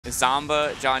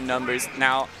Zomba, John Numbers.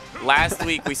 Now, last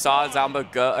week we saw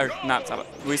Zomba go, or not Zomba,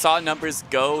 we saw Numbers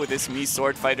go with this Mii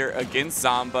Sword Fighter against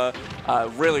Zomba.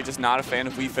 Really just not a fan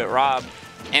of Wii Fit Rob.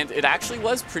 And it actually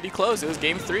was pretty close. It was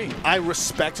game 3. I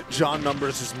respect John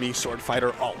Numbers' Mii Sword Fighter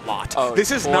a lot. Oh, this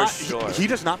is not, sure. he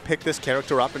does not pick this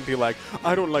character up and be like,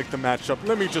 I don't like the matchup,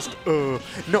 let me just,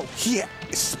 No, he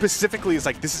specifically is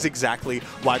like, this is exactly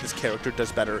why this character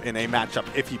does better in a matchup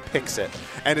if he picks it.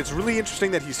 And it's really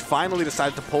interesting that he's finally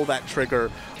decided to pull that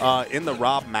trigger in the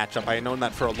Rob matchup. I had known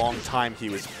that for a long time. He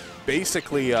was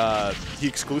basically, he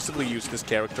exclusively used this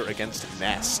character against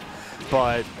Ness.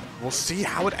 But we'll see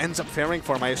how it ends up faring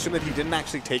for him. I assume that he didn't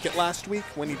actually take it last week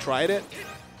when he tried it.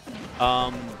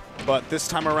 But this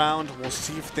time around, we'll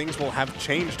see if things will have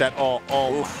changed at all.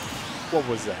 Oh, what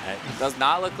was that? Does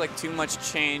not look like too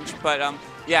much change, but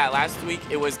yeah, last week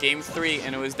it was game 3,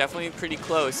 and it was definitely pretty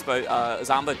close, but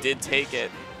Zomba did take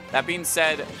it. That being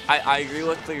said, I agree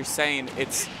with what you're saying.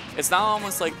 It's not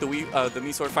almost like the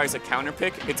Mii Sword Fighter's a counter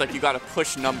pick. It's like you got to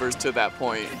push Numbers to that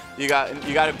point. You got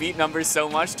to beat Numbers so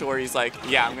much to where he's like,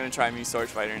 yeah, I'm gonna try Mii Sword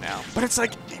Fighter now. But it's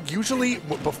like usually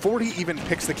before he even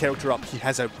picks the character up, he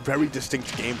has a very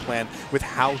distinct game plan with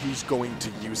how he's going to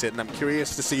use it, and I'm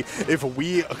curious to see if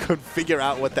we could figure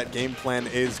out what that game plan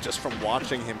is just from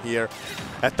watching him here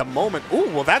at the moment. Ooh,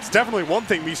 well, that's definitely one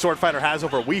thing Mii Sword Fighter has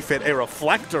over Wii Fit, a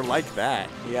reflector like that.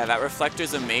 Yeah, that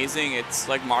reflector's amazing. It's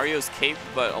like Mario's cape,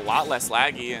 but a lot less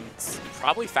laggy, and it's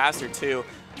probably faster too.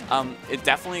 It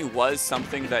definitely was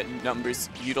something that Numbers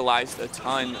utilized a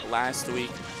ton last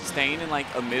week. Staying in like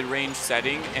a mid-range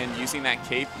setting and using that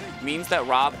cape means that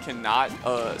Rob cannot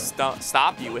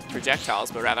stop you with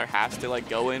projectiles, but rather has to like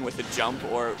go in with a jump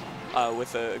or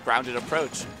with a grounded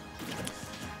approach.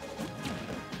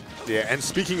 Yeah, and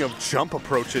speaking of jump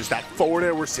approaches, that forward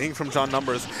air we're seeing from John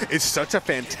Numbers is such a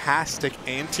fantastic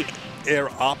anti-air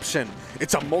option.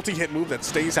 It's a multi-hit move that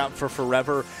stays out for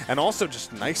forever, and also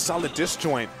just nice solid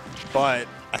disjoint. But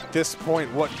at this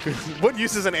point, what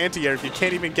use is an anti-air if you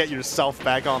can't even get yourself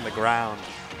back on the ground?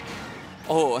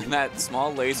 Oh, and that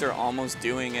small laser almost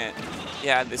doing it.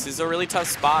 Yeah, this is a really tough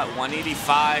spot.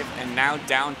 185, and now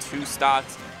down 2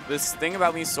 stocks. This thing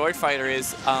about Mii Sword Fighter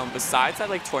is, besides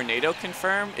that like tornado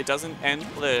confirm, it doesn't end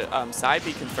the side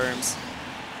B confirms.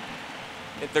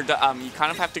 You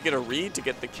kind of have to get a read to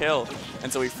get the kill.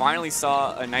 And so we finally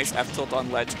saw a nice F tilt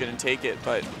on ledge gonna take it,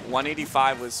 but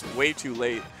 185 was way too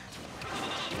late.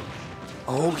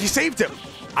 Oh, he saved him.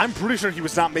 I'm pretty sure he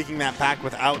was not making that back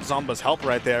without Zomba's help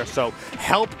right there. So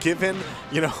help given,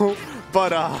 you know,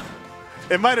 but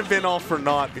it might have been all for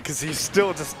naught because he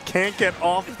still just can't get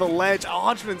off the ledge.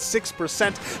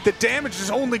 106%. The damage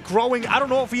is only growing. I don't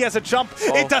know if he has a jump.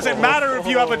 It doesn't matter if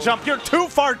you have a jump. You're too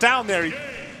far down there.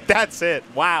 That's it.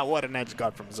 Wow, what an edge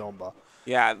guard from Zomba.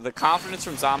 Yeah, the confidence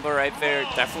from Zomba right there,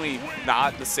 definitely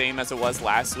not the same as it was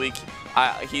last week.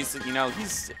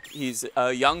 He's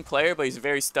a young player, but he's a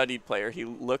very studied player. He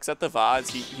looks at the VODs.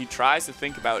 He tries to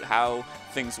think about how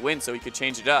things win so he could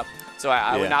change it up. So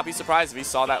I would not be surprised if he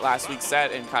saw that last week's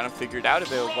set and kind of figured out a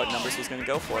bit of what Numbers was going to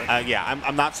go for. Yeah,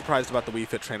 I'm not surprised about the Wii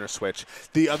Fit Trainer switch.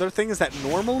 The other thing is that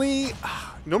normally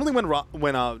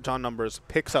when John Numbers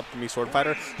picks up the Mii Sword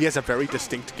Fighter, he has a very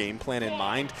distinct game plan in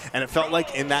mind, and it felt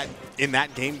like in that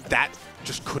game that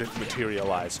just couldn't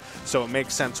materialize. So it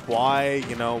makes sense why,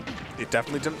 you know, it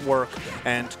definitely didn't work.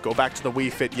 And go back to the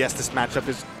Wii Fit, yes, this matchup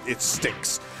it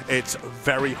stinks. It's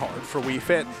very hard for Wii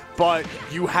Fit, but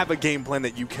you have a game plan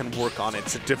that you can work on.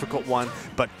 It's a difficult one,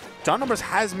 but John Numbers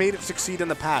has made it succeed in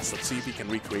the past. Let's see if he can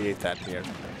recreate that here.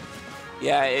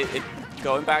 Yeah,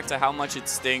 going back to how much it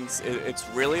stinks, it's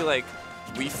really like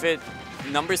Wii Fit,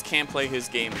 Numbers can't play his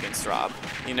game against Rob.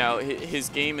 You know, his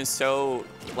game is so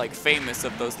like famous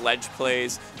of those ledge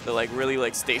plays, the like really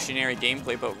like stationary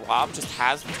gameplay, but Rob just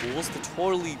has the tools to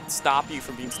totally stop you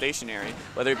from being stationary,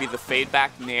 whether it be the fade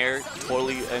back nair,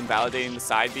 totally invalidating the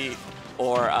side beat,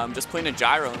 or just putting a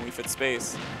gyro in Wii Fit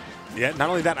space. Yeah, not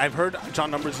only that, I've heard John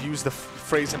Numbers use the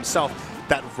phrase himself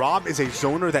that Rob is a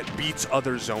zoner that beats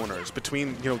other zoners.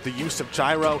 Between, you know, the use of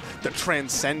gyro, the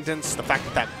transcendence, the fact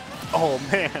that oh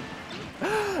man.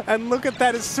 And look at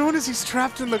that, as soon as he's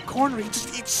trapped in the corner, he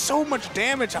just eats so much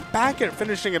damage. A back air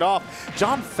finishing it off.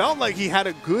 John felt like he had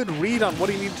a good read on what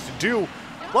he needed to do.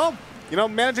 Well, you know,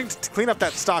 managing to clean up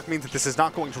that stock means that this is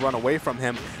not going to run away from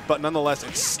him, but nonetheless,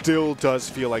 it still does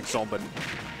feel like Zomba,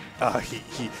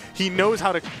 he knows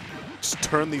how to just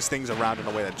turn these things around in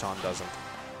a way that John doesn't.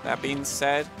 That being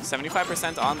said,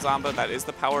 75% on Zomba, that is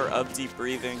the power of deep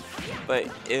breathing, but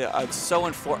it's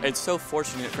so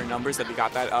fortunate for Numbers that he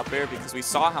got that up air because we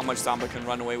saw how much Zomba can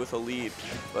run away with a lead.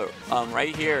 But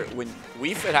right here, when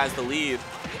Weefit has the lead,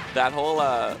 that whole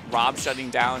Rob shutting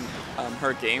down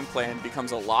her game plan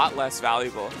becomes a lot less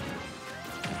valuable.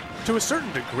 To a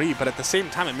certain degree, but at the same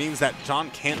time, it means that John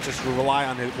can't just rely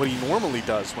on what he normally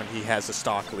does when he has a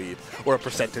stock lead, or a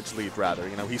percentage lead, rather.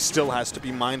 You know, he still has to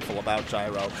be mindful about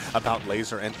gyro, about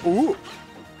laser, and ooh!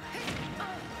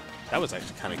 That was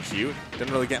actually kind of cute.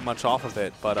 Didn't really get much off of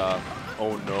it, but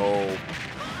oh no.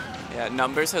 Yeah,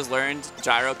 Numbers has learned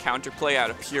gyro counterplay out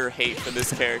of pure hate for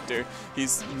this character.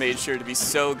 He's made sure to be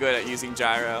so good at using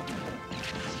gyro.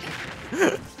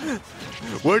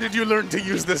 Where did you learn to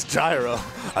use this gyro?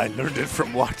 I learned it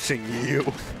from watching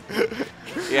you.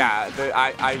 Yeah,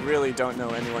 I really don't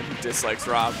know anyone who dislikes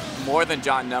Rob more than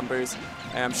John Numbers.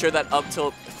 And I'm sure that up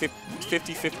tilt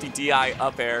 50-50 DI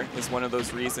up air is one of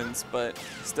those reasons, but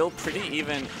still pretty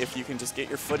even if you can just get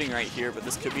your footing right here. But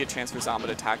this could be a chance for Zomba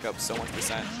to tack up so much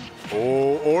 %.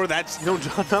 Oh, or that's no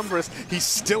John Numbers. He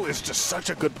still is just such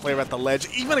a good player at the ledge.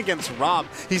 Even against Rob,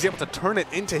 he's able to turn it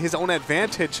into his own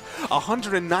advantage.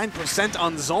 109%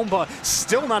 on Zomba,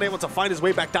 still not able to find his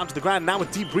way back down to the ground. Now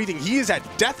with deep breathing, he is at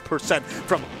death %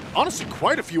 from honestly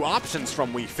quite a few options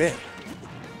from Weefit.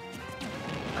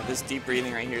 This deep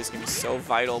breathing right here is going to be so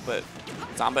vital, but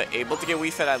Zomba able to get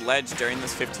Weefit at ledge during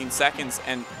this 15 seconds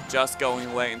and just going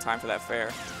away in time for that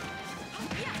fair.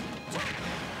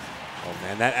 Oh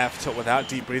man, that F tilt without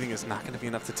deep breathing is not going to be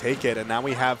enough to take it. And now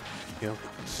we have, you know,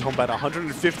 Zomba at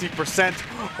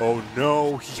 150%. Oh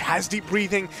no, he has deep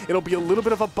breathing. It'll be a little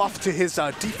bit of a buff to his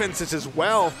defenses as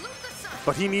well.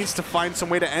 But he needs to find some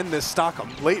way to end this stock.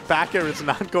 A late back air is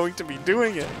not going to be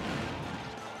doing it.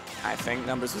 I think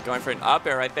Numbers was going for an up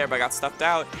air right there, but got stuffed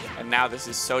out. And now this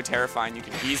is so terrifying. You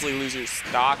can easily lose your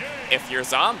stock if you're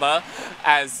Zomba,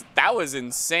 as that was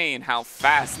insane how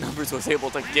fast Numbers was able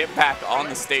to get back on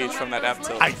the stage from that F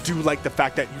tilt. I do like the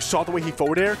fact that you saw the way he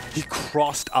forward air, he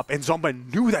crossed up, and Zomba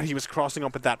knew that he was crossing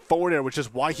up with that forward air, which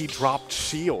is why he dropped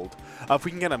shield. If we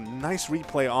can get a nice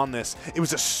replay on this, it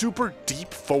was a super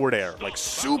deep forward air, like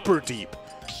super deep.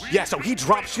 Yeah, so he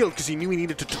dropped shield because he knew he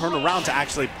needed to turn around to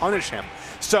actually punish him.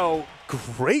 So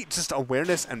great just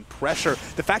awareness and pressure.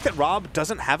 The fact that Rob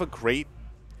doesn't have a great,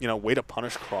 you know, way to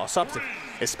punish cross-ups,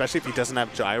 especially if he doesn't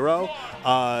have gyro,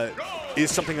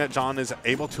 is something that John is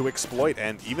able to exploit,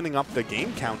 and evening up the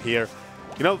game count here.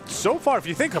 You know, so far, if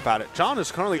you think about it, John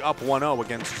is currently up 1-0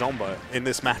 against Zomba in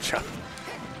this matchup.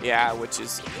 Yeah, which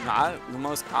is not the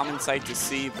most common sight to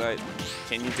see, but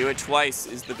can you do it twice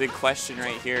is the big question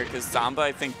right here, because Zomba,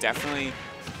 I think, definitely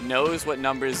knows what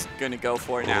Numbers going to go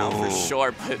for now, for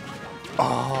sure, but...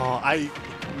 Oh, I'm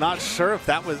not sure if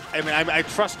that was... I mean, I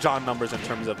trust John Numbers in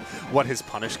terms of what his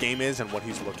punish game is and what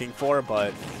he's looking for,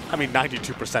 but, I mean,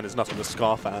 92% is nothing to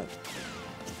scoff at.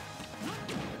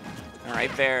 And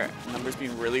right there, Numbers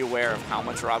being really aware of how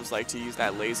much Rob's like to use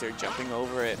that laser, jumping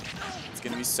over it. It's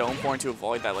going to be so important to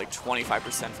avoid that, like,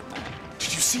 25% from that.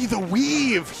 Did you see the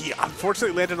weave? He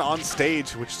unfortunately landed on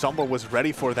stage, which Zomba was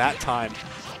ready for that time.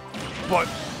 But,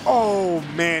 oh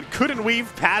man, couldn't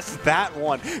weave past that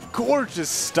one. Gorgeous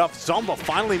stuff. Zomba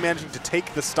finally managing to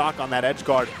take the stock on that edge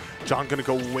guard. John gonna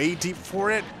go way deep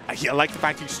for it. I like the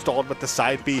fact he stalled with the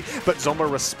side B, but Zomba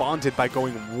responded by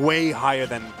going way higher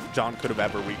than John could have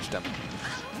ever reached him.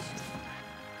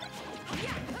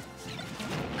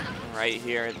 Right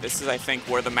here, this is, I think,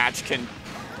 where the match can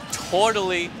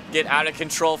totally get out of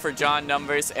control for John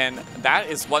Numbers, and that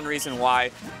is one reason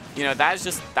why, you know, that's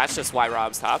just why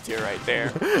Rob's top tier right there.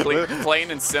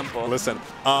 Plain and simple. Listen,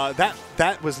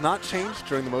 that was not changed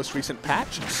during the most recent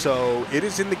patch, so it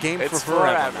is in the game for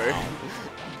forever.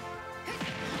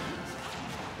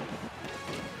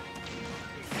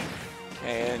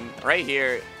 And right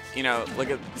here, you know, look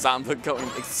at Zomba going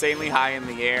insanely high in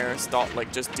the air,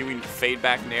 like just doing fade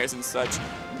back nairs and such.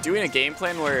 Doing a game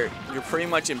plan where you're pretty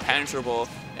much impenetrable,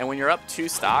 and when you're up 2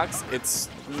 stocks,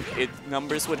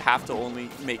 Numbers would have to only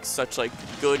make such like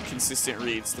good, consistent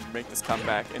reads to make this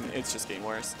comeback, and it's just getting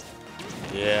worse.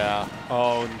 Yeah.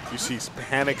 Oh, and you see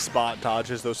panic spot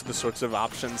dodges. Those are the sorts of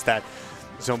options that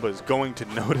Zomba is going to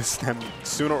notice them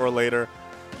sooner or later,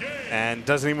 and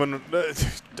doesn't even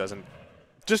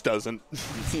just doesn't.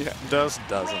 Yeah. Just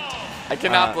doesn't. I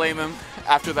cannot blame him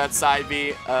after that side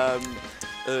B.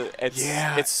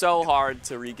 It's so hard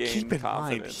to regain Keep in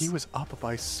confidence. mind, he was up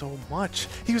by so much.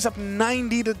 He was up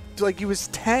 90 to like he was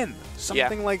 10,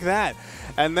 something like that.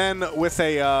 And then with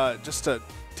a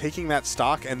taking that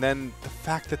stock, and then the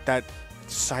fact that that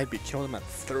side B killed him at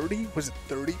 30, was it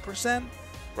 30%?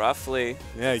 Roughly.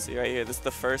 Yeah. See right here. This is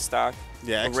the first stock.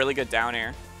 Yeah. A really good down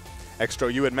air.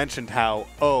 Extro, you had mentioned how,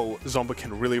 Zomba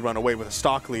can really run away with a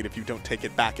stock lead if you don't take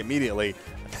it back immediately.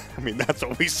 I mean, that's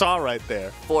what we saw right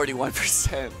there.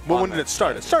 41%. Well, when did it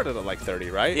start? It started at like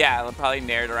 30, right? Yeah, it probably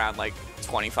nared around like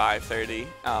 25, 30.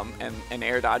 And an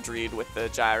air dodge read with the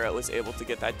gyro was able to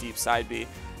get that deep side B.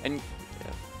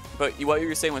 But what you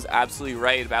were saying was absolutely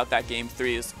right about that game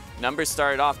 3 is Numbers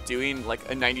started off doing like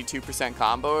a 92%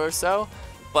 combo or so.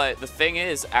 But the thing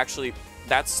is, actually,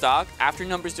 that stock, after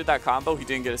Numbers did that combo, he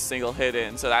didn't get a single hit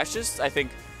in. So that's just, I think,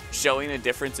 showing a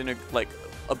difference in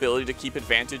ability to keep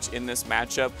advantage in this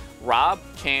matchup. Rob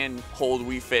can hold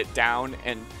Wii Fit down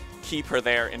and keep her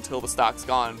there until the stock's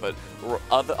gone, but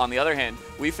on the other hand,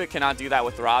 Wii Fit cannot do that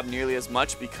with Rob nearly as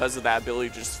much because of that ability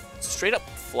to just straight up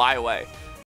fly away.